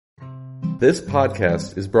This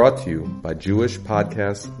podcast is brought to you by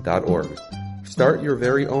JewishPodcasts.org. Start your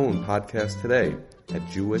very own podcast today at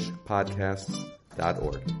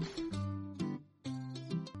JewishPodcasts.org.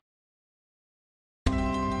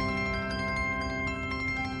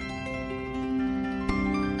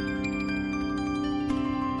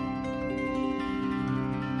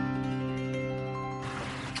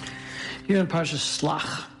 Here in Parshas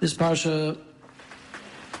Shlach, this parsha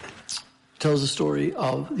tells the story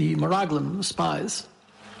of the meraglim, the spies.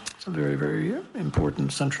 It's a very, very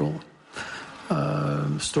important central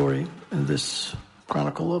story in this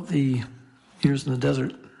chronicle of the years in the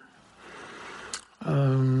desert,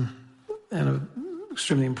 and an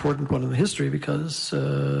extremely important one in the history because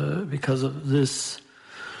of this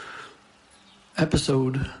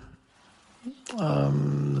episode.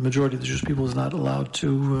 The majority of the Jewish people is not allowed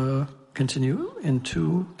to continue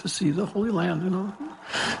to see the Holy Land,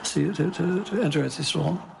 to enter Eretz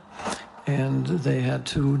Yisrael, and they had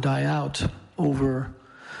to die out over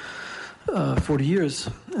 40 years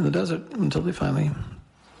in the desert until they finally,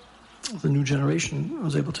 the new generation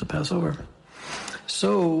was able to pass over.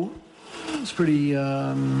 So it's pretty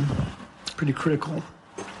critical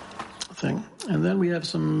thing. And then we have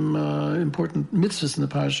some important mitzvahs in the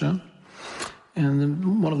parsha, and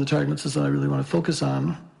then one of the target mitzvahs that I really want to focus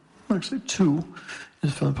on, actually two,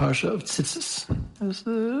 is from the parsha of Tzitzis. It's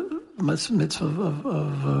the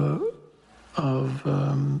mitzvah of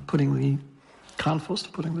putting the konfos,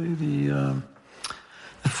 putting the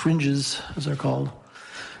fringes, as they're called,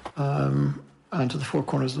 onto the four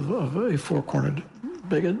corners of a four-cornered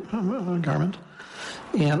garment.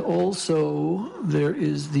 And also there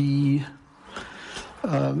is the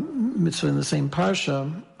mitzvah in the same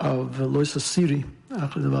parsha of lois asiri,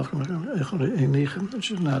 which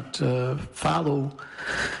should not follow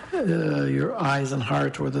your eyes and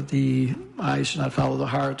heart, or that the eyes should not follow the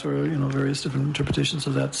heart, or various different interpretations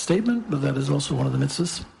of that statement. But that is also one of the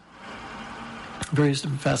mitzvahs. Various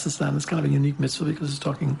different facets of that. And it's kind of a unique mitzvah because it's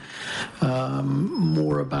talking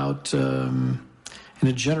more about, in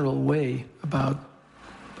a general way, about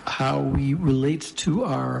how we relate to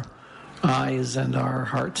our eyes and our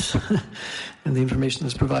hearts and the information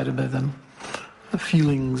that's provided by them, the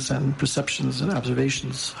feelings and perceptions and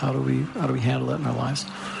observations. How do we handle that in our lives?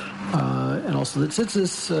 And also the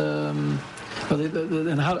tzitzis,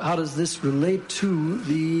 and how does this relate to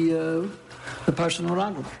the parsha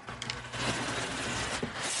meraglim?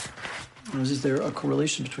 Is there a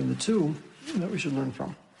correlation between the two that we should learn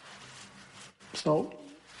from? So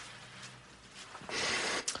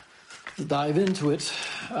let's dive into it.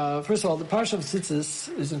 First of all, the parsha of Tzitzis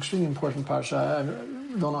is an extremely important parsha. I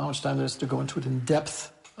don't know how much time there is to go into it in depth,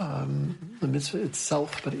 the mitzvah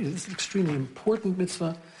itself, but it is an extremely important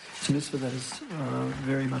mitzvah. It's a mitzvah that is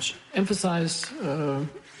very much emphasized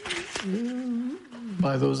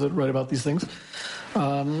by those that write about these things,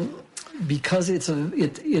 because it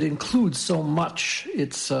includes so much.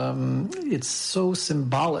 It's so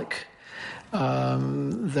symbolic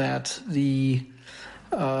that the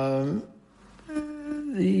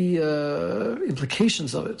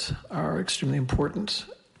implications of it are extremely important.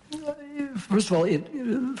 First of all,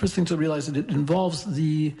 first thing to realize that it involves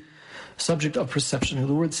the subject of perception.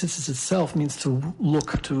 The word tzitzis itself means to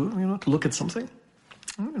look, to look at something.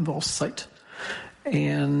 It involves sight.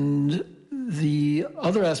 And the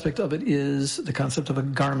other aspect of it is the concept of a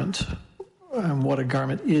garment, and what a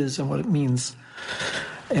garment is and what it means.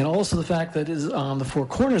 And also the fact that it is on the four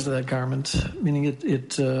corners of that garment, meaning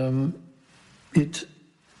it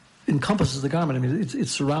encompasses the garment. I mean, it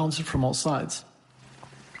surrounds it from all sides.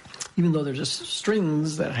 Even though they're just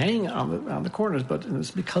strings that hang on the corners, but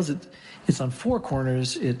it's because it's on four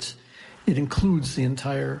corners, it includes the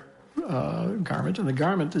entire garment, and the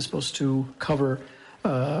garment is supposed to cover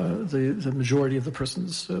the majority of the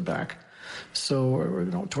person's back, or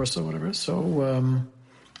torso, whatever. So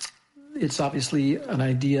it's obviously an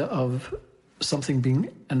idea of something being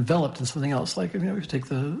enveloped in something else. Like if you take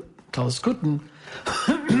the talis kuten,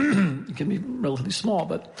 it can be relatively small,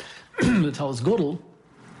 but the talis godel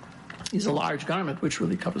is a large garment which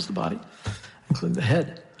really covers the body, including the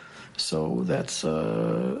head. So that's,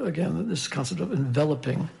 again, this concept of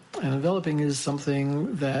enveloping. And enveloping is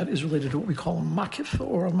something that is related to what we call a makif,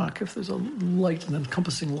 or a makif. There's a light, an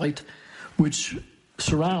encompassing light, which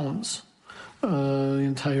surrounds the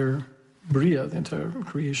entire bria, the entire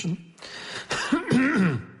creation.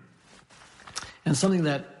 And something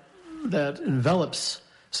that envelops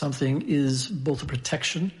something is both a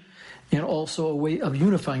protection and also a way of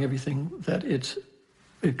unifying everything that it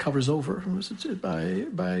it covers over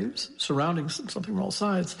by surrounding something from all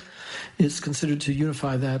sides, it's considered to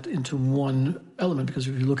unify that into one element. Because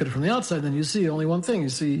if you look at it from the outside, then you see only one thing. You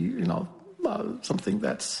see, something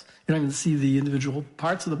that's, you don't even see the individual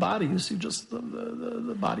parts of the body. You see just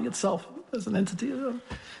the body itself as an entity.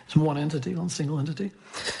 It's one entity, one single entity.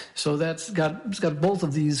 So it's got both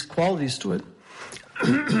of these qualities to it.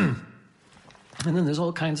 And then there's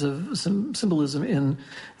all kinds of symbolism in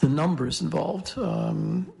the numbers involved.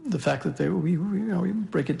 The fact that we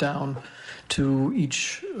break it down to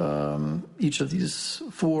each of these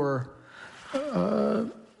 4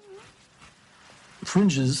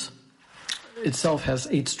 fringes itself has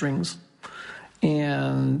 8 strings,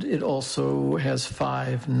 and it also has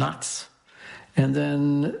 5 knots. And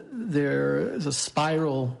then there is a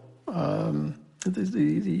spiral.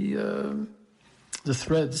 The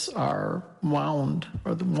threads are wound,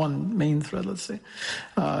 or the one main thread, let's say,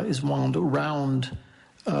 is wound around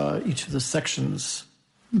each of the sections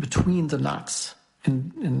between the knots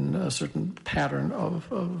in a certain pattern of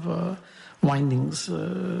windings.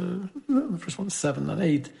 The first one is 7, then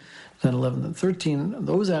 8, then 11, then 13. And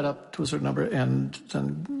those add up to a certain number, and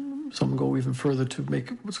then some go even further to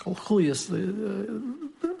make what's called chulias,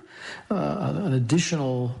 an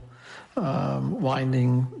additional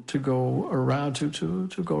winding to go around to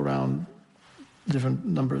go around different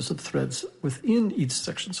numbers of threads within each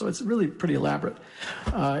section. So it's really pretty elaborate.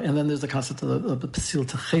 And then there's the concept of the pesil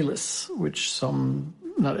techelis, which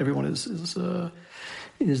not everyone is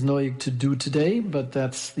noig to do today, but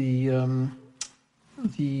that's the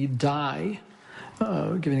dye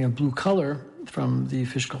giving a blue color from the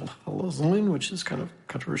fish called halazoin, which is kind of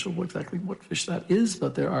controversial exactly what fish that is,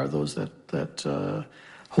 but there are those that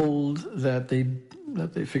hold that they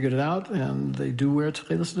figured it out and they do wear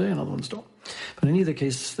techelis today, and other ones don't. But in either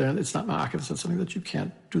case, it's not ma'akev. It's something that you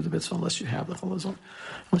can't do the mitzvah unless you have the halazon,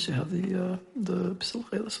 unless you have the pesil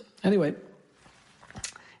techelis. Anyway,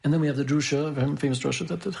 and then we have the drusha, a very famous drusha,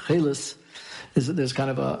 that the techelis is that there's kind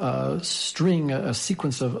of a string, a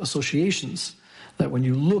sequence of associations that when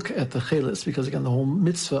you look at the techelis, because again the whole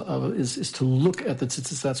mitzvah is to look at the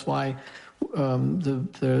tzitzis. That's why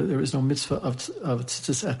there is no mitzvah of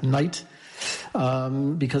tzitzis at night,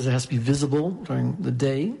 because it has to be visible during the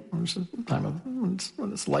day, which is the time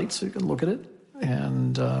when it's light, so you can look at it.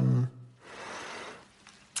 And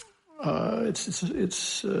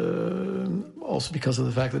it's also because of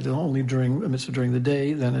the fact that only during a mitzvah during the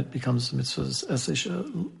day, then it becomes mitzvahs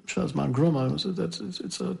shazman gruma. So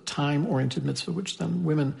it's a time-oriented mitzvah, which then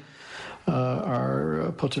women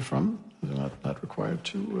are potter from. They're not required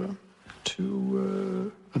to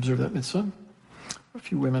observe that mitzvah. A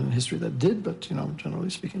few women in history that did, but generally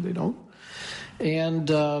speaking, they don't. And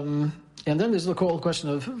then there's the whole question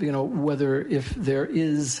of whether if there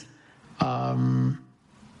is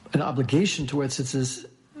an obligation to wear tzitzis,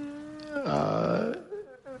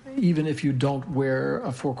 even if you don't wear a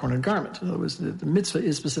 4-cornered garment. In other words, the mitzvah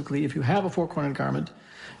is specifically if you have a 4-cornered garment,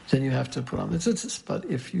 then you have to put on the tzitzis. But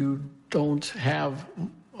if you don't have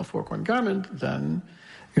a 4-cornered garment, then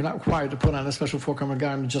you're not required to put on a special 4-cornered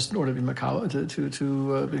garment just in order to be makabel,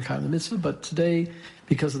 to become the mitzvah. But today,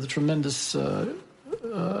 because of the tremendous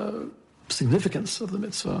significance of the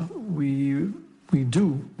mitzvah, we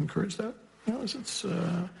do encourage that. It's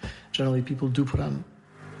generally people do put on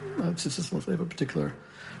tzitzis unless they have a particular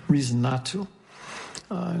reason not to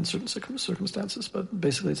in certain circumstances. But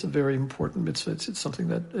basically, it's a very important mitzvah. It's something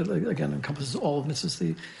that again encompasses all of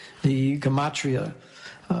mitzvahs. The gematria,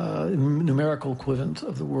 numerical equivalent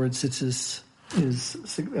of the word tzitzis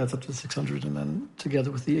adds up to 600, and then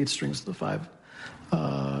together with the 8 strings of the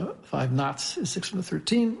 5 knots is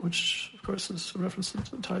 613, which of course is a reference to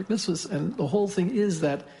the entire mitzvahs. And the whole thing is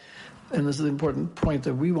that, and this is the important point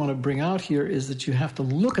that we want to bring out here, is that you have to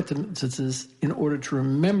look at the tzitzis in order to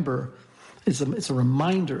remember. It's a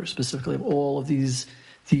reminder specifically of all of these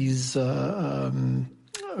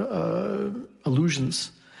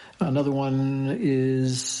allusions. Another one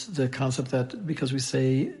is the concept that because we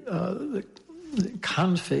say the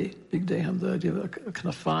kanfei big dehem, the idea of a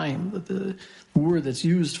kanafayim, that the word that's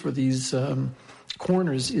used for these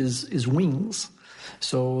corners is wings.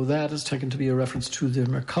 So that is taken to be a reference to the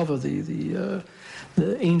Merkava, the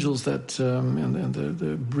angels that and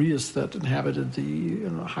the Brias that inhabited the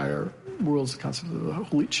higher worlds, the concept of the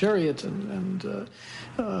holy chariot and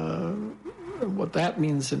what that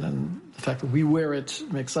means, and then the fact that we wear it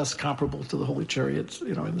makes us comparable to the holy chariot,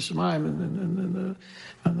 in the Shemaim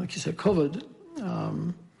and like you said, Kovod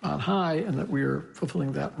on high, and that we're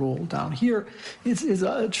fulfilling that role down here. It's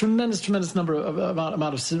a tremendous number of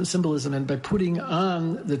amount of symbolism, and by putting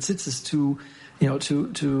on the tzitzis to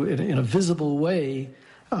in a visible way,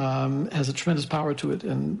 has a tremendous power to it,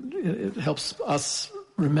 and it helps us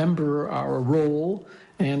remember our role,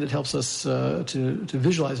 and it helps us to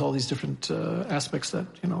visualize all these different aspects that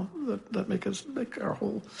make our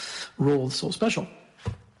whole role so special.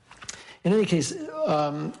 In any case,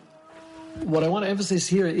 what I want to emphasize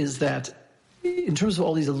here is that in terms of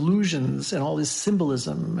all these illusions and all this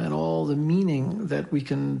symbolism and all the meaning that we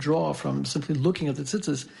can draw from simply looking at the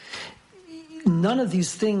tzitzis, none of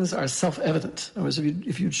these things are self-evident. In other words,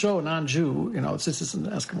 if you'd show a non-Jew, tzitzis and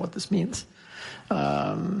ask them what this means,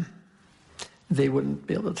 they wouldn't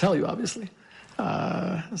be able to tell you, obviously.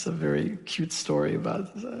 It's a very cute story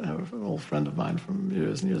about an old friend of mine from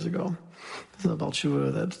years and years ago. It's a Baal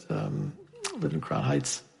Tshuva that lived in Crown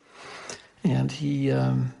Heights. And he,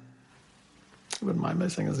 I wouldn't mind my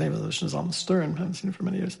saying his name, is on the Stern. I haven't seen him for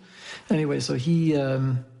many years. Anyway, so he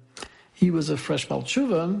was a fresh Baal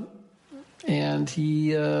Tshuva, and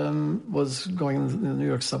he was going in the New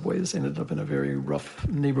York subways, ended up in a very rough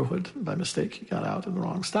neighborhood by mistake. He got out at the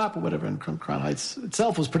wrong stop or whatever, and Crown Heights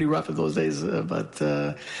itself was pretty rough in those days, but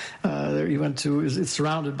there he went to, it's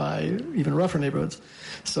surrounded by even rougher neighborhoods.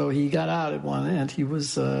 So he got out at one, and he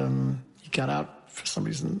got out for some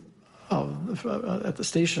reason at the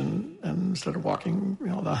station and started walking,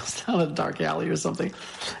 down a dark alley or something,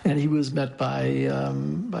 and he was met by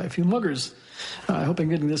a few muggers. I hope I'm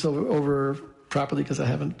getting this over properly because I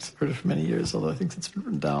haven't heard it for many years, although I think it's been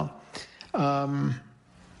written down. And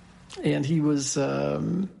he had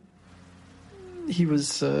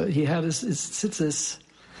his tzitzis.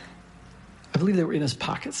 I believe they were in his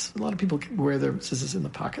pockets. A lot of people wear their tzitzis in the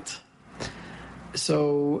pockets.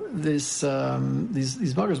 So these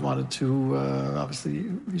muggers wanted to,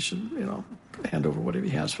 obviously, he should, hand over whatever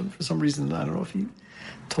he has. For some reason, I don't know if he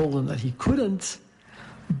told them that he couldn't,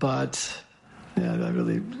 but I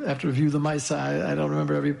really have to review the mice. I don't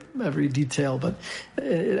remember every detail, but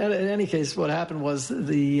in any case, what happened was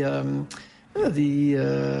the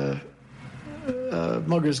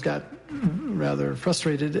muggers got rather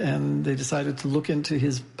frustrated, and they decided to look into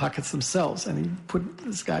his pockets themselves. And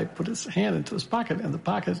this guy put his hand into his pocket, and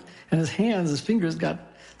his fingers got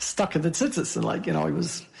stuck in the tzitzis, and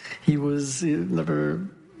he never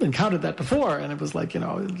encountered that before, and it was like,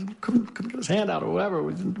 couldn't get his hand out or whatever.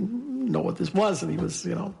 We didn't know what this was, and he was,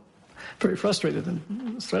 very frustrated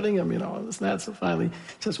and threatening him, this and that. So finally, he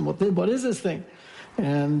says, "What is this thing?"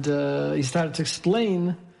 And he started to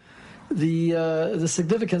explain the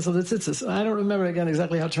significance of the tzitzis. I don't remember again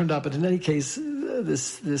exactly how it turned out, but in any case,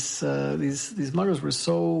 these muggers were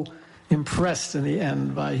so impressed in the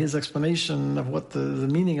end by his explanation of what the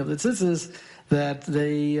meaning of the tzitzis that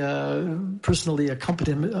they personally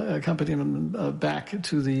accompanied him back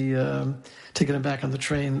to taking him back on the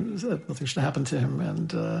train. Nothing should happen to him,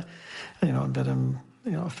 and and bid him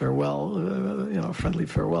a farewell, a friendly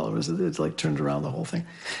farewell. It's like turned around the whole thing.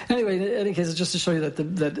 Anyway, in any case, it's just to show you that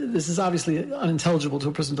this is obviously unintelligible to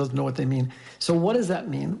a person who doesn't know what they mean. So what does that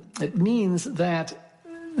mean? It means that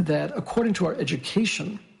according to our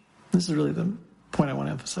education, this is really the point I want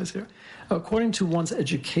to emphasize here. According to one's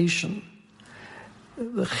education,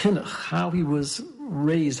 the chinuch, how he was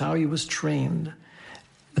raised, how he was trained,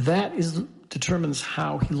 that determines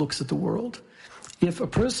how he looks at the world. If a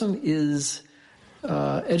person is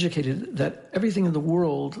educated that everything in the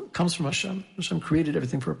world comes from Hashem created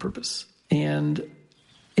everything for a purpose, and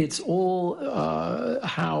it's all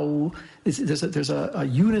there's a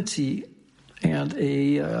unity and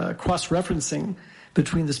a cross-referencing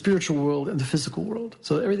between the spiritual world and the physical world.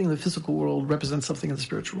 So everything in the physical world represents something in the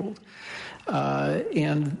spiritual world.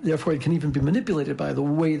 And therefore it can even be manipulated by the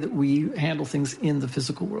way that we handle things in the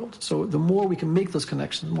physical world. So the more we can make those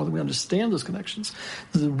connections, the more that we understand those connections,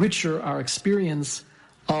 the richer our experience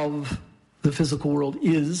of the physical world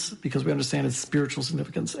is, because we understand its spiritual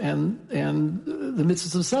significance, and the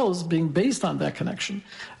mitzvahs themselves being based on that connection.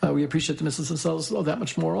 We appreciate the mitzvahs themselves that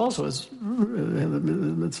much more also, as the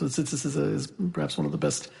mitzvah tzitzis is perhaps one of the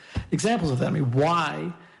best examples of that. I mean,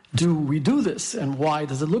 why do we do this, and why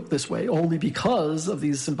does it look this way? Only because of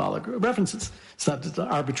these symbolic references. It's not that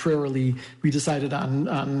arbitrarily we decided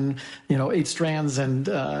on 8 strands and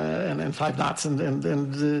 5 knots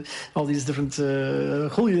and all these different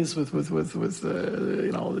chulias with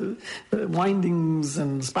windings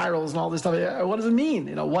and spirals and all this stuff. What does it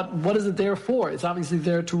mean? What is it there for? It's obviously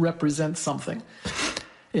there to represent something.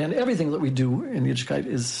 And everything that we do in Yiddishkeit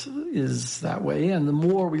is that way. And the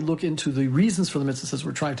more we look into the reasons for the mitzvahs, as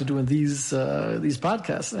we're trying to do in these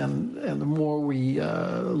podcasts, and the more we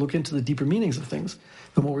look into the deeper meanings of things,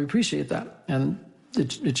 the more we appreciate that. And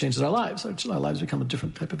it changes our lives. Our lives become a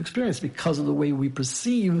different type of experience because of the way we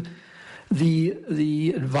perceive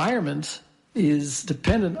the environment is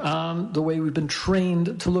dependent on the way we've been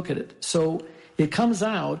trained to look at it. So it comes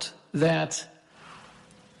out that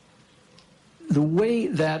the way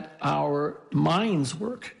that our minds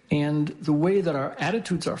work and the way that our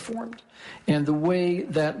attitudes are formed and the way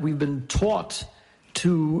that we've been taught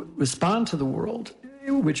to respond to the world,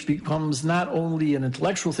 which becomes not only an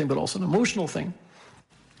intellectual thing but also an emotional thing,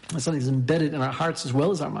 and something that's embedded in our hearts as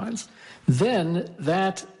well as our minds, then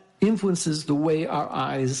that influences the way our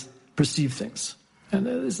eyes perceive things. And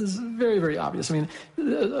this is very, very obvious. I mean,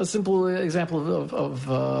 a simple example of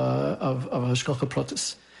hashgacha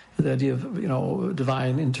pratis, the idea of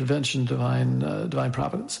divine intervention, divine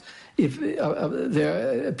providence. If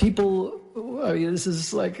there are people, I mean, this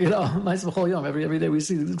is like every day we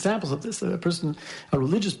see examples of this. A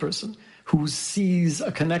religious person who sees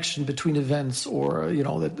a connection between events, or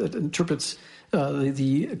that interprets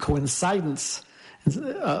the coincidence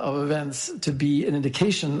of events to be an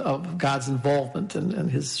indication of God's involvement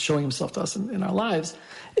and his showing himself to us in our lives.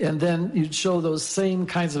 And then you'd show those same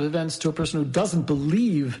kinds of events to a person who doesn't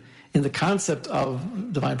believe in the concept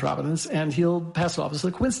of divine providence, and he'll pass it off as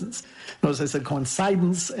a coincidence. Notice I said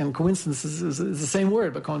coincidence, and coincidence is the same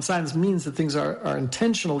word, but coincidence means that things are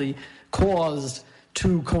intentionally caused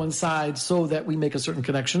to coincide so that we make a certain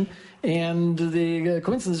connection, and the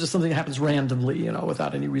coincidence is just something that happens randomly,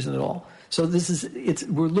 without any reason at all. So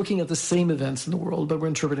we're looking at the same events in the world, but we're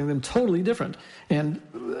interpreting them totally different and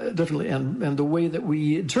differently. And the way that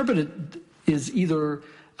we interpret it is either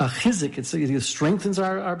a chizik, it either strengthens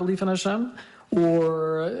our belief in Hashem,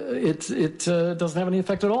 or it doesn't have any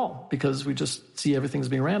effect at all because we just see everything as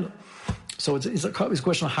being random. So it's a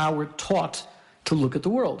question of how we're taught to look at the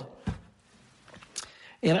world.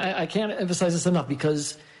 And I can't emphasize this enough,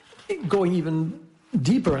 because going even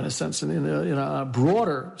deeper, in a sense, in a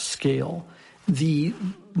broader scale, the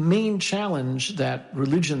main challenge that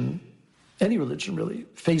any religion really,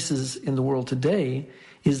 faces in the world today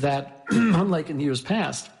is that, unlike in years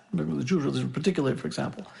past, the Jewish religion in particular, for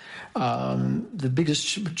example, the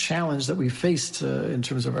biggest challenge that we faced in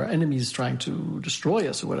terms of our enemies trying to destroy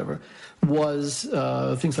us or whatever was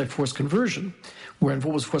things like forced conversion. Where in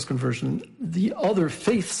what was forced conversion, the other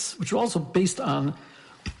faiths, which are also based on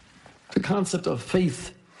the concept of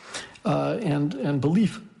faith and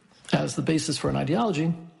belief as the basis for an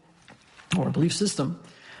ideology or a belief system,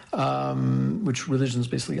 which religions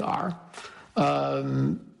basically are,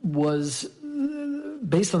 was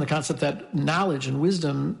based on the concept that knowledge and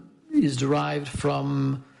wisdom is derived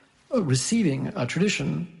from receiving a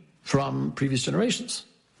tradition from previous generations,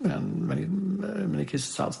 and in many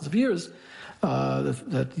cases thousands of years.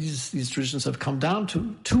 That these traditions have come down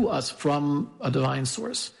to us from a divine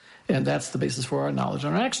source, and that's the basis for our knowledge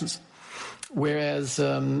and our actions. Whereas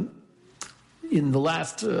in the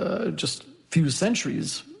last just few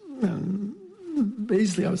centuries, and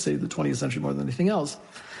basically I would say the 20th century more than anything else,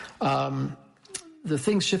 the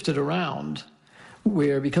things shifted around,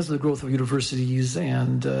 where because of the growth of universities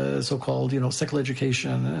and so-called secular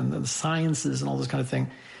education and the sciences and all this kind of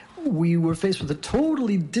thing, we were faced with a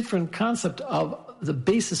totally different concept of the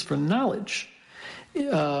basis for knowledge.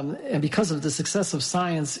 And because of the success of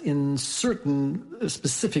science in certain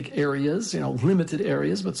specific areas, limited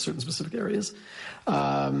areas, but certain specific areas,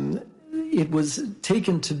 it was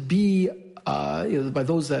taken to be, by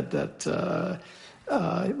those that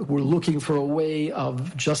were looking for a way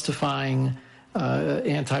of justifying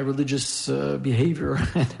anti-religious behavior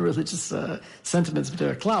and religious sentiments,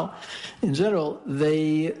 their clout in general,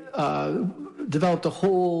 they developed a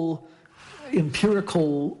whole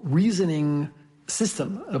empirical reasoning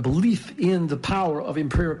system, a belief in the power of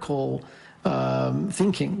empirical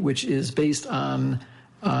thinking, which is based on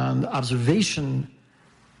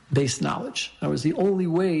observation-based knowledge. In other words, the only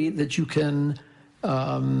way that you can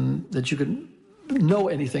know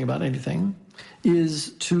anything about anything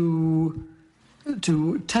is to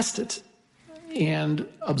test it and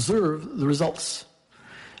observe the results.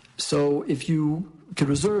 So if you can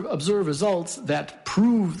observe results that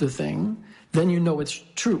prove the thing, then you know it's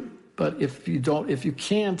true. But if you don't, if you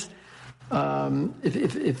can't,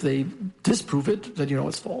 if they disprove it, then you know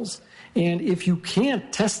it's false. And if you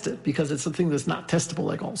can't test it because it's something that's not testable,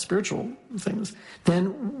 like all spiritual things,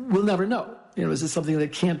 then we'll never know. Is it something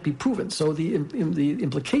that can't be proven? So the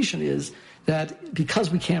implication is that because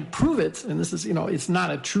we can't prove it, and this is, it's not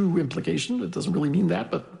a true implication, it doesn't really mean that,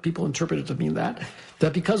 but people interpret it to mean that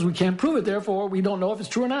because we can't prove it, therefore we don't know if it's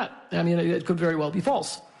true or not. I mean, it could very well be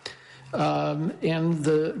false. And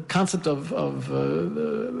the concept of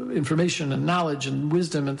information and knowledge and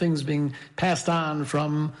wisdom and things being passed on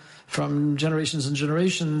from from generations and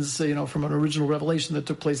generations, from an original revelation that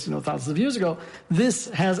took place, thousands of years ago, this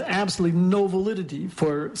has absolutely no validity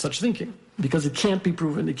for such thinking because it can't be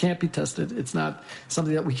proven, it can't be tested, it's not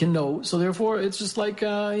something that we can know. So therefore, it's just like,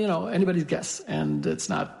 anybody's guess, and it's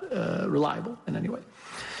not reliable in any way.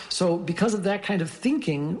 So because of that kind of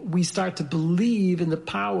thinking, we start to believe in the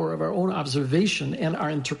power of our own observation and our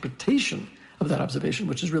interpretation of that observation,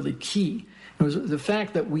 which is really key. The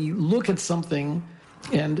fact that we look at something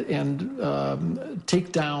and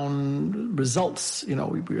take down results, we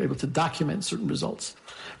were able to document certain results.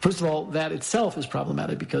 First of all, that itself is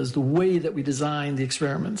problematic because the way that we design the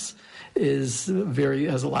experiments has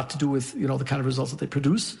a lot to do with, the kind of results that they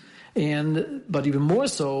produce. But even more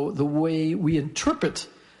so, the way we interpret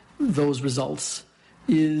those results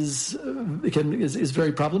is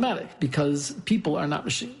very problematic because people are not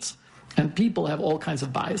machines. And people have all kinds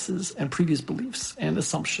of biases and previous beliefs and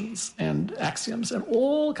assumptions and axioms and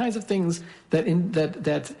all kinds of things that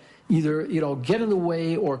either get in the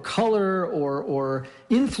way or color or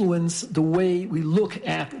influence the way we look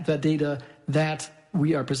at the data that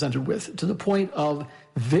we are presented with, to the point of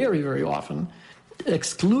very, very often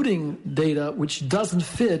excluding data which doesn't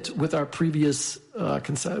fit with our previous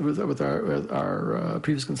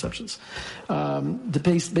previous conceptions,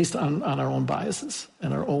 based on our own biases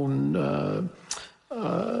and our own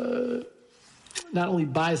not only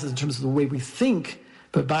biases in terms of the way we think,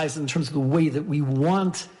 but biases in terms of the way that we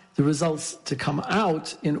want the results to come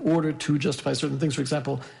out in order to justify certain things. For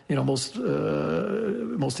example,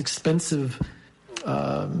 most expensive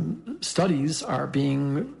studies are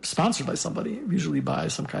being sponsored by somebody, usually by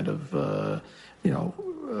some kind of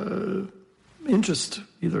interest,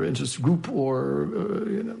 either interest group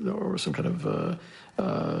or some kind of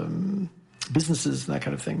businesses and that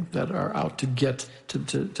kind of thing that are out to get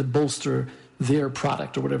to bolster their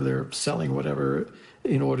product or whatever they're selling, whatever,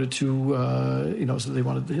 in order to so they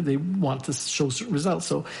want to show certain results.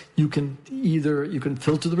 So you can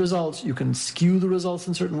filter the results, you can skew the results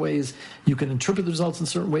in certain ways, you can interpret the results in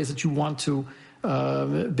certain ways that you want to,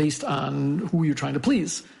 based on who you're trying to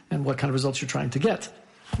please and what kind of results you're trying to get,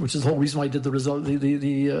 which is the whole reason why I did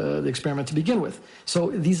the experiment to begin with. So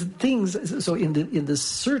these things, in the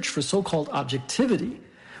search for so-called objectivity,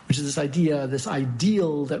 which is this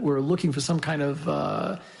ideal that we're looking for some kind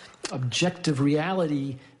of objective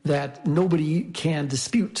reality that nobody can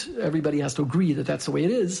dispute, everybody has to agree that that's the way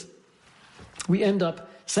it is, we end up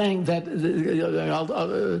saying that,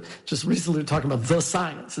 just recently talking about the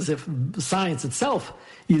science, as if science itself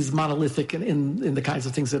is monolithic in the kinds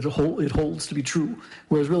of things that it holds to be true.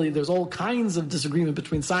 Whereas really there's all kinds of disagreement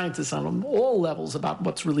between scientists on all levels about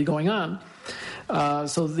what's really going on.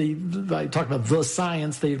 So by talking about the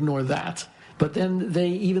science, they ignore that. But then they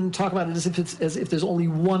even talk about it as if there's only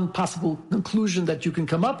one possible conclusion that you can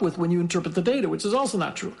come up with when you interpret the data, which is also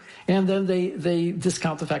not true. And then they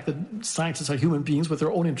discount the fact that scientists are human beings with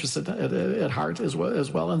their own interests at heart as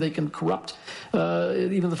well, and they can corrupt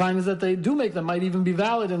even the findings that they do make them might even be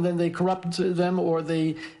valid, and then they corrupt them, or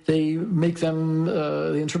they make them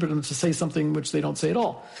they interpret them to say something which they don't say at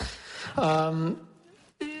all.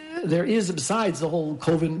 There is, besides the whole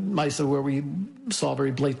COVID Mitzvah, where we saw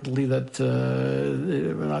very blatantly that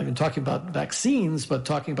we're not even talking about vaccines, but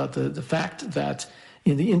talking about the fact that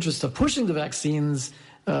in the interest of pushing the vaccines,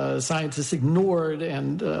 scientists ignored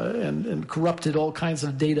and corrupted all kinds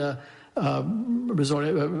of data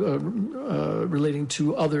relating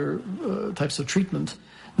to other types of treatment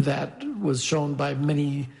that was shown by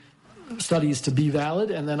many studies to be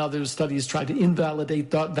valid, and then other studies tried to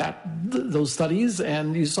invalidate those studies,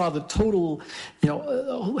 and you saw the total,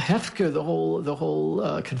 hefker, the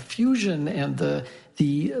whole confusion and the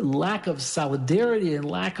lack of solidarity and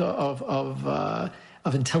lack of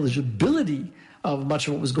intelligibility of much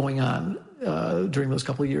of what was going on during those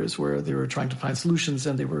couple of years, where they were trying to find solutions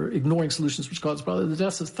and they were ignoring solutions, which caused probably the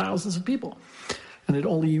deaths of thousands of people. And it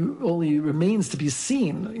only remains to be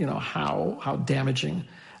seen, how damaging.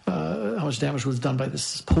 How much damage was done by this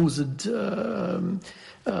supposed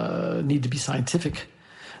need to be scientific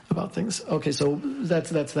about things. Okay, so that's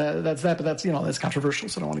that, but that's controversial,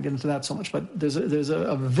 so I don't want to get into that so much. But there's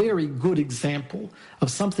a very good example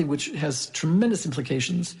of something which has tremendous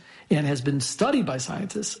implications and has been studied by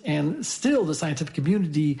scientists, and still the scientific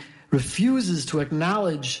community refuses to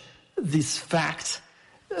acknowledge this fact.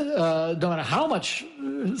 No matter how much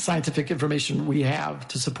scientific information we have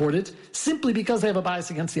to support it, simply because they have a bias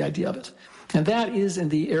against the idea of it. And that is in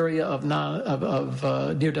the area of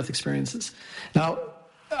near-death experiences. Now,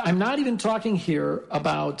 I'm not even talking here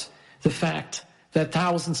about the fact that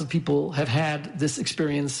thousands of people have had this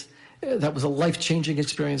experience that was a life-changing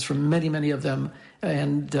experience for many, many of them,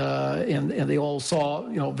 and they all saw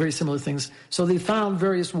very similar things. So they found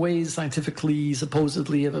various ways, scientifically,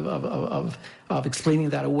 supposedly, of explaining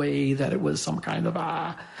that away, that it was some kind of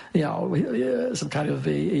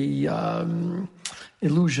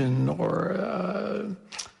illusion or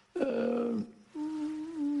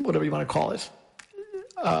whatever you want to call it.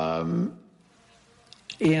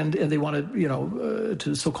 And they wanted,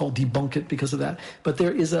 to so-called debunk it because of that. But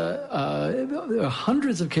there are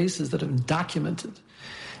hundreds of cases that have been documented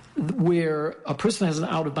where a person has an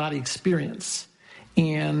out-of-body experience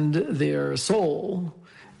and their soul,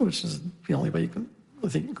 which is the only way I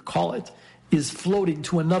think you could call it, is floating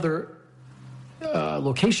to another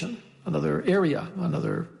location, another area,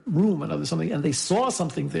 another room, another something, and they saw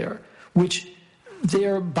something there, which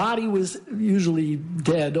their body was usually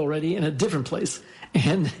dead already in a different place,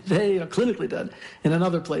 and they are clinically dead in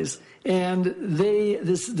another place, and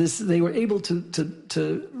they were able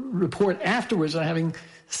to report afterwards on having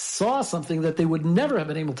saw something that they would never have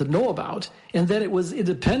been able to know about, and then it was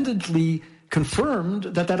independently confirmed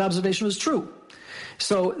that observation was true.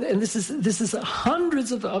 So, and this is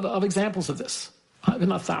hundreds of examples of this, if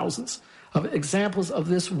not thousands, of examples of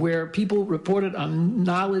this where people reported on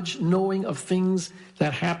knowing of things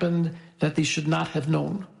that happened that they should not have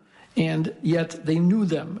known. And yet they knew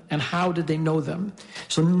them. And how did they know them?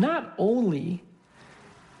 So not only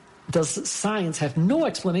does science have no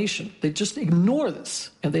explanation, they just ignore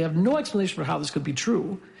this, and they have no explanation for how this could be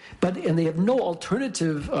true, and they have no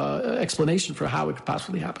alternative explanation for how it could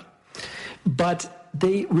possibly happen. But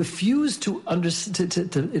they refuse to admit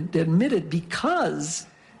it because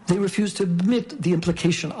they refuse to admit the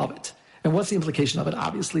implication of it. And what's the implication of it?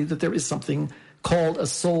 Obviously, that there is something called a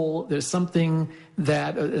soul. There's something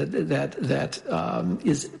that has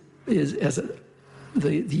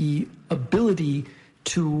the ability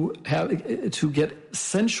to get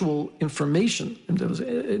sensual information,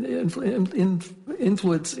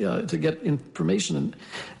 influence to get information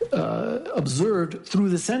observed through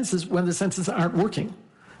the senses when the senses aren't working,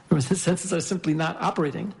 when the senses are simply not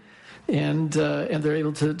operating, and they're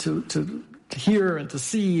able to hear and to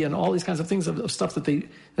see and all these kinds of things of stuff that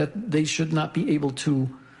they should not be able to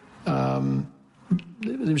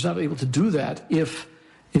they should not be able to do that if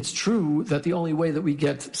it's true that the only way that we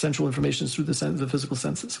get sensual information is through the physical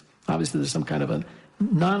senses. Obviously, there's some kind of a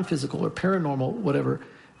non-physical or paranormal whatever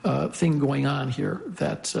thing going on here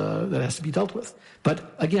that has to be dealt with.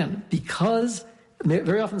 But again, because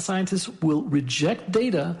very often scientists will reject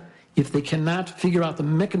data if they cannot figure out the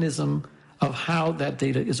mechanism of how that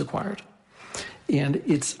data is acquired. And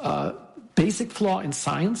it's a basic flaw in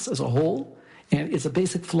science as a whole, and it's a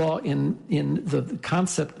basic flaw in the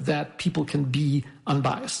concept that people can be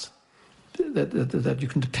unbiased, that you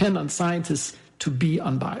can depend on scientists to be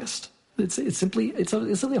unbiased. It's simply a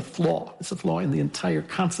flaw. It's a flaw in the entire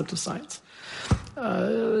concept of science.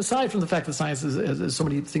 Aside from the fact that science has so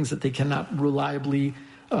many things that they cannot reliably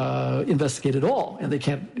investigate at all, and they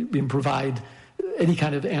can't even provide any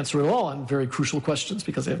kind of answer at all on very crucial questions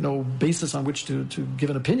because they have no basis on which to give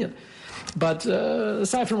an opinion. But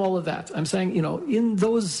aside from all of that, I'm saying, in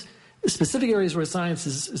those specific areas where science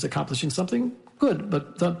is accomplishing something, good.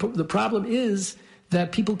 But the problem is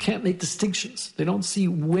that people can't make distinctions. They don't see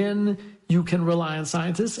when you can rely on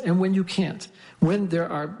scientists and when you can't. When there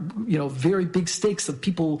are, very big stakes of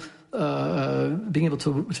people being able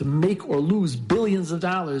to make or lose billions of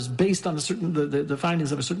dollars based on the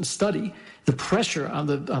findings of a certain study, the pressure on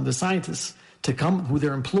the scientists to come who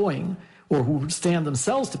they're employing or who stand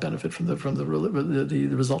themselves to benefit from the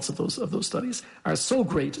results of those studies are so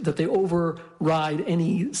great that they override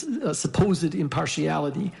any supposed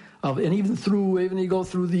impartiality and even you go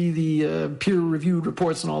through the peer-reviewed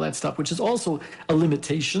reports and all that stuff, which is also a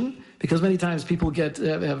limitation because many times people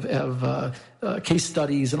have case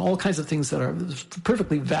studies and all kinds of things that are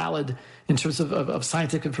perfectly valid in terms of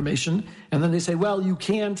scientific information, and then they say, well, you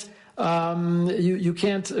can't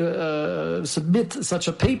submit such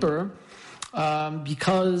a paper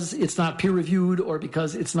because it's not peer-reviewed or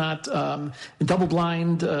because it's not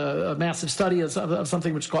double-blind, a massive study of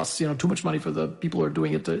something which costs too much money for the people who are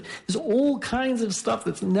doing it. There's all kinds of stuff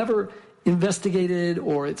that's never investigated,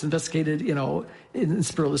 or it's investigated in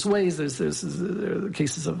spurious ways. There are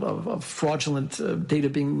cases of fraudulent data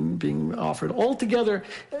being offered. Altogether,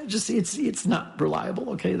 it's not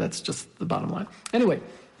reliable. Okay, that's just the bottom line. Anyway,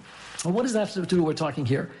 what does that have to do with what we're talking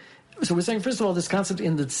here? So we're saying, first of all, this concept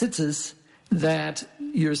in the Tzitzis, that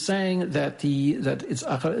you're saying that it's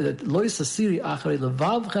lo yisasiri acharei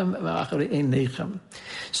levavchem ve'acharei einechem.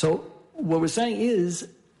 So what we're saying is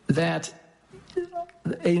that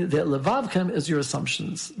The levavchem is your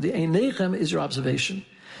assumptions. The einechem is your observation.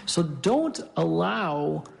 So don't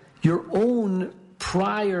allow your own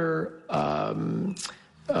prior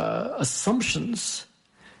assumptions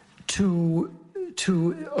or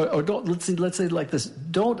don't, let's say it like this,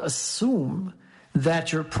 don't assume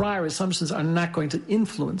that your prior assumptions are not going to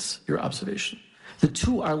influence your observation. The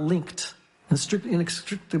two are linked,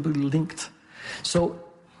 inextricably linked. So,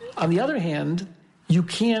 on the other hand, you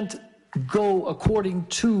can't go according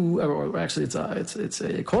to, or actually it's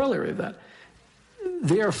a corollary of that.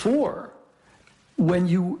 Therefore, when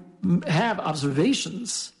you have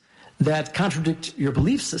observations that contradict your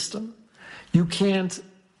belief system, you can't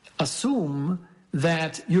assume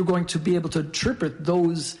that you're going to be able to interpret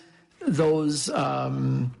those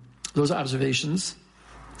observations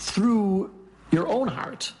through your own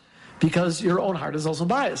heart, because your own heart is also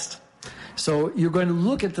biased. So you're going to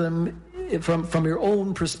look at them from your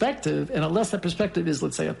own perspective, and unless that perspective is,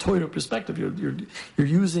 let's say, a Torah perspective, you're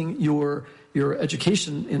using your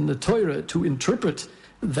education in the Torah to interpret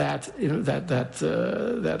that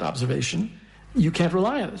observation. You can't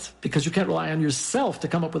rely on it, because you can't rely on yourself to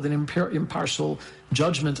come up with an impartial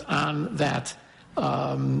judgment on that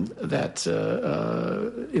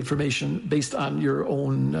information based on your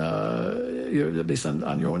own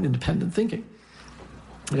independent thinking.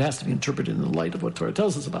 It has to be interpreted in the light of what Torah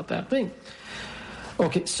tells us about that thing.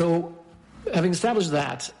 Okay, so having established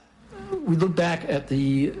that, we look back at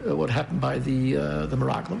what happened by the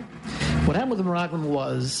meraglim. What happened with the meraglim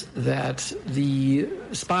was that the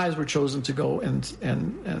spies were chosen to go and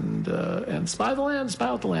spy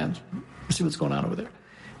out the land, see what's going on over there.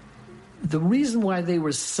 The reason why they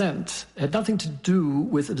were sent had nothing to do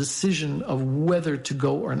with a decision of whether to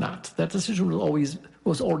go or not. That decision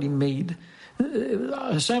was already made.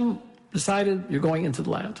 Hashem decided you're going into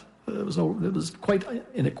the land. It was quite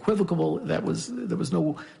unequivocal. There was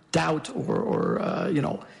no doubt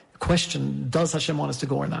or question. Does Hashem want us to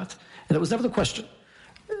go or not? And it was never the question.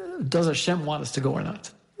 Does Hashem want us to go or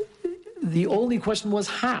not? The only question was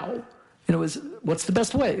how. What's the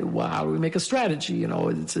best way? How do we make a strategy?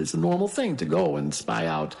 It's a normal thing to go and spy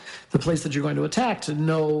out the place that you're going to attack, to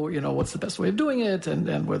know, what's the best way of doing it,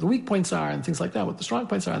 and where the weak points are, and things like that, what the strong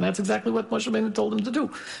points are. And that's exactly what Moshe Rabbeinu told him to do.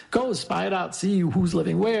 Go spy it out, see who's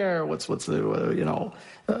living where, what's the,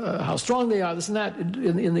 how strong they are, this and that,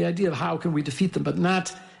 in the idea of how can we defeat them, but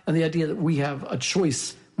not in the idea that we have a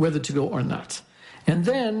choice whether to go or not. And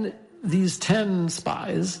then these 10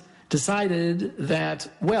 spies decided that,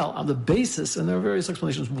 well, on the basis, and there are various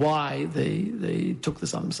explanations why they took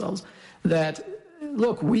this on themselves, that,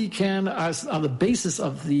 look, we can, on the basis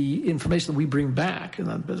of the information that we bring back and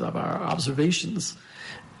of our observations,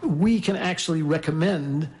 we can actually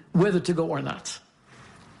recommend whether to go or not.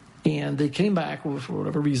 And they came back, for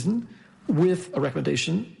whatever reason, with a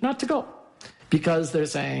recommendation not to go. Because they're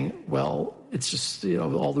saying, well, it's just,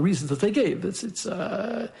 all the reasons that they gave. It's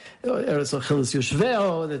that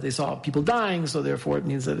they saw people dying, so therefore it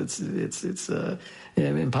means that it's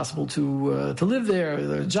impossible to live there.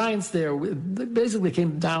 There are giants there. It basically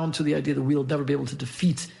came down to the idea that we'll never be able to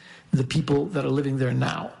defeat the people that are living there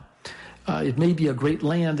now. It may be a great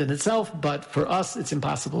land in itself, but for us it's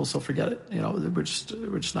impossible. So forget it. We're just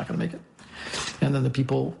not going to make it. And then the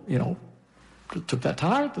people, took that to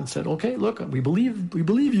heart and said, okay, look, we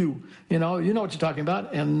believe you. You know what you're talking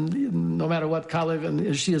about. And no matter what Kalev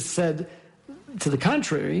and she has said to the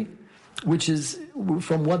contrary, which is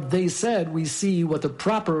from what they said, we see what the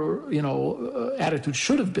proper, attitude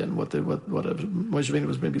should have been. What Moshe Rabbeinu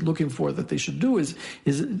was maybe looking for that they should do is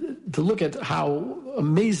to look at how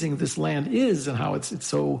amazing this land is and how it's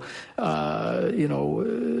so,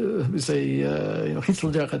 we say,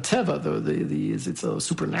 it's a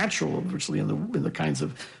supernatural, virtually in the kinds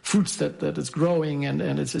of fruits that it's growing,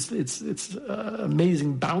 and it's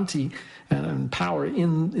amazing bounty and power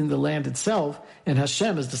in the land itself. And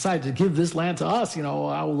Hashem has decided to give this land to us.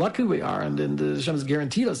 How lucky we are, and Hashem has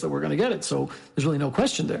guaranteed us that we're going to get it. So there's really no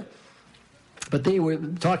question there. But they were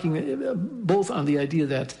talking both on the idea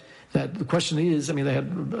that the question is, they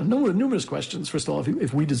had numerous questions. First of all,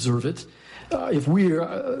 if we deserve it, if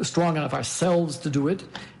we're strong enough ourselves to do it,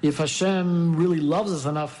 if Hashem really loves us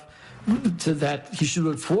enough to that He should do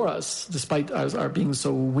it for us, despite our being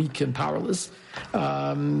so weak and powerless,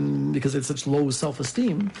 because it's such low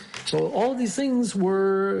self-esteem. So all of these things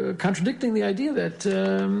were contradicting the idea that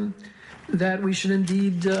we should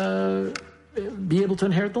indeed be able to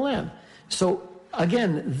inherit the land. So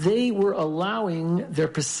again, they were allowing their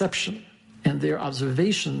perception and their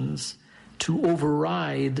observations to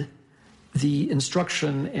override the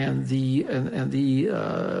instruction and the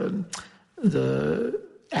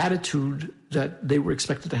attitude that they were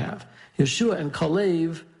expected to have. Yeshua and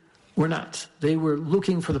Kalev were not. They were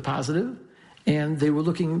looking for the positive, and they were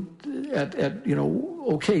looking at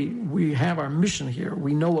okay, we have our mission here.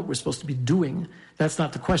 We know what we're supposed to be doing. That's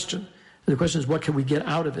not the question. The question is, what can we get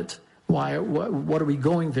out of it? Why? What are we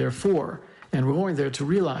going there for? And we're going there to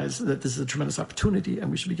realize that this is a tremendous opportunity,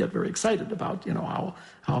 and we should get very excited about how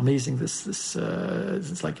amazing this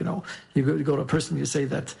it's like you go to a person, you say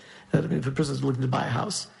that if a person is looking to buy a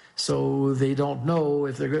house, so they don't know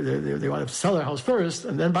if they want to sell their house first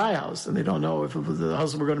and then buy a house, and they don't know if the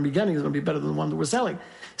house we're going to be getting is going to be better than the one that we're selling.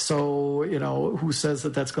 So who says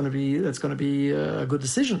that that's going to be a good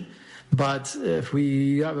decision? But if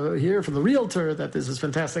we hear from the realtor that there's this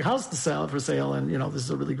fantastic house for sale, and this is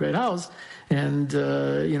a really great house, and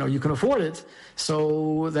you can afford it,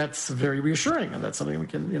 so that's very reassuring, and that's something we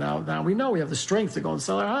can now we know we have the strength to go and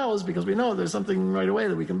sell our house because we know there's something right away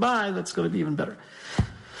that we can buy that's going to be even better.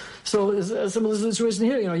 So it's a similar situation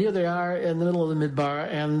here. Here they are in the middle of the midbar,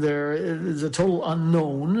 and there is a total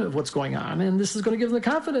unknown of what's going on, and this is going to give them the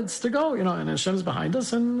confidence to go. And Hashem's behind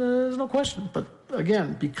us, and there's no question. But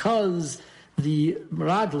again, because the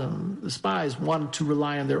meraglim, the spies, wanted to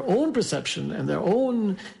rely on their own perception and their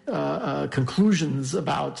own conclusions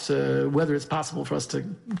about whether it's possible for us to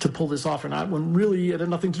pull this off or not, when really it had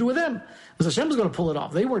nothing to do with them. Because Hashem was going to pull it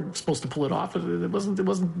off. They weren't supposed to pull it off. It wasn't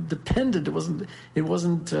dependent. It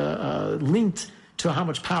wasn't linked to how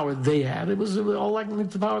much power they had. It was all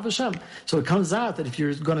linked to the power of Hashem. So it comes out that if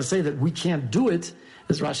you're going to say that we can't do it,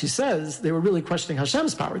 as Rashi says, they were really questioning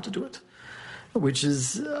Hashem's power to do it, which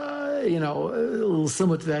is, a little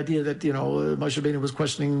similar to the idea that, Moshe Rabbeinu was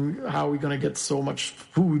questioning how are we going to get so much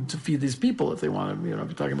food to feed these people if they want to, if you're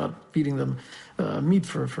talking about feeding them meat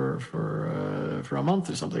for a month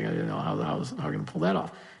or something, how are we going to pull that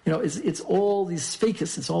off? It's all these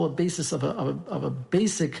fakis. It's all a basis of a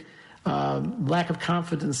basic lack of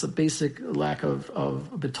confidence, a basic lack of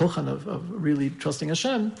betochen, of really trusting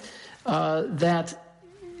Hashem, that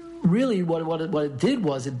really what it did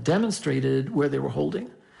was it demonstrated where they were holding.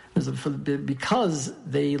 Because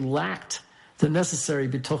they lacked the necessary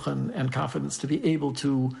betochen and confidence to be able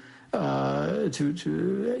to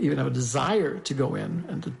even have a desire to go in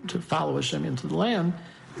and to follow Hashem into the land,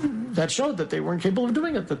 that showed that they weren't capable of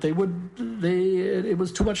doing it. That it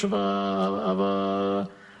was too much of a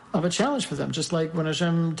challenge for them. Just like when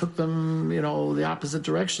Hashem took them, the opposite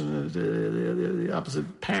direction, the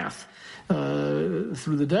opposite path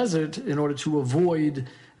through the desert in order to avoid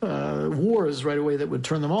wars right away that would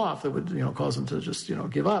turn them off, that would cause them to just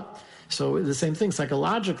give up. So the same thing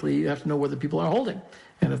psychologically, you have to know where the people are holding,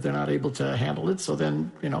 and if they're not able to handle it, so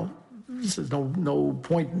then there's no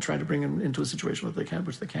point in trying to bring them into a situation which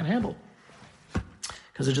they can't handle,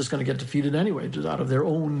 because they're just going to get defeated anyway, just out of their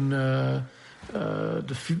own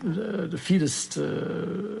defeatist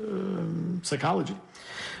psychology.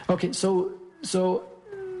 Okay, so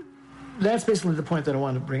that's basically the point that I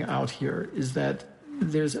want to bring out here, is that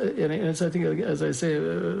there's, and it's, I think, as I say,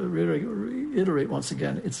 reiterate once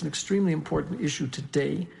again, it's an extremely important issue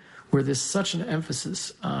today, where there's such an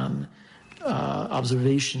emphasis on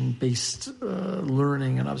observation-based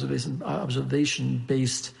learning and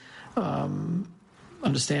observation-based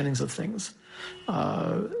understandings of things,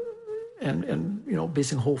 and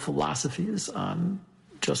basing whole philosophies on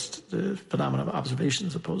just the phenomenon of observation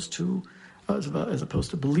as opposed to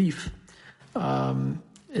belief.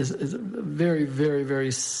 Is very, very, very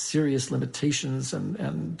serious limitations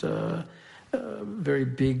and very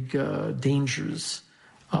big dangers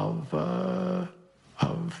of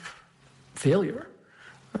failure,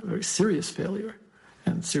 very serious failure,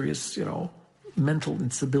 and serious, mental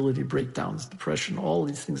instability, breakdowns, depression. All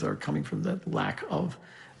these things are coming from that lack of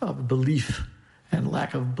belief and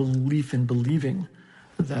lack of belief in believing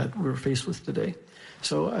that we're faced with today.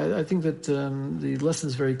 So I think that the lesson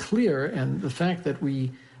is very clear, and the fact that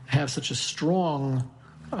we have such a strong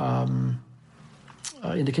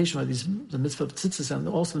indication by the mitzvah of Tzitzis, and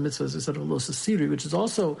also the mitzvah, as I said, of Los Asiri, which is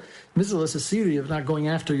also mitzvah Los Asiri, of not going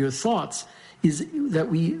after your thoughts, is that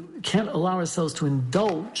we can't allow ourselves to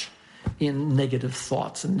indulge in negative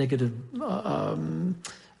thoughts and negative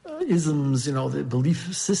isms, the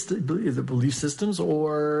belief systems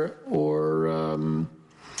or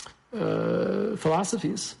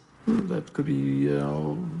philosophies that could be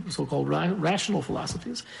so-called rational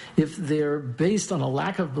philosophies, if they're based on a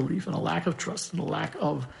lack of belief and a lack of trust and a lack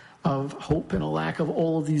of hope and a lack of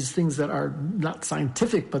all of these things that are not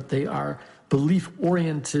scientific, but they are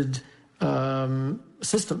belief-oriented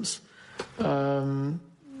systems.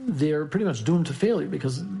 They're pretty much doomed to failure,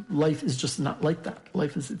 because life is just not like that.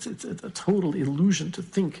 Life is it's a total illusion to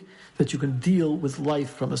think that you can deal with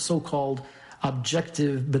life from a so-called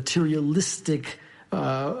objective, materialistic,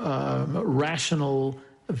 rational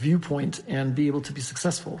viewpoint and be able to be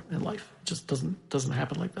successful in life. It just doesn't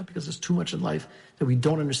happen like that, because there's too much in life that we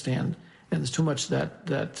don't understand, and there's too much that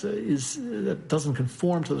doesn't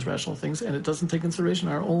conform to those rational things, and it doesn't take consideration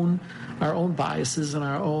our own biases and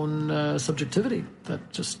our own subjectivity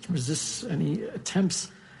that just resists any attempts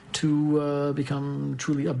to become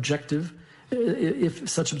truly objective, if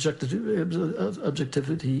such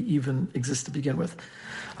objectivity even exists to begin with.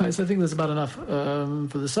 So I think that's about enough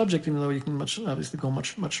for the subject, even though you can obviously go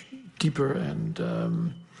much deeper,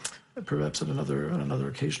 and perhaps on another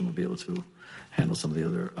occasion we'll be able to handle some of the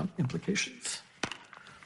other implications.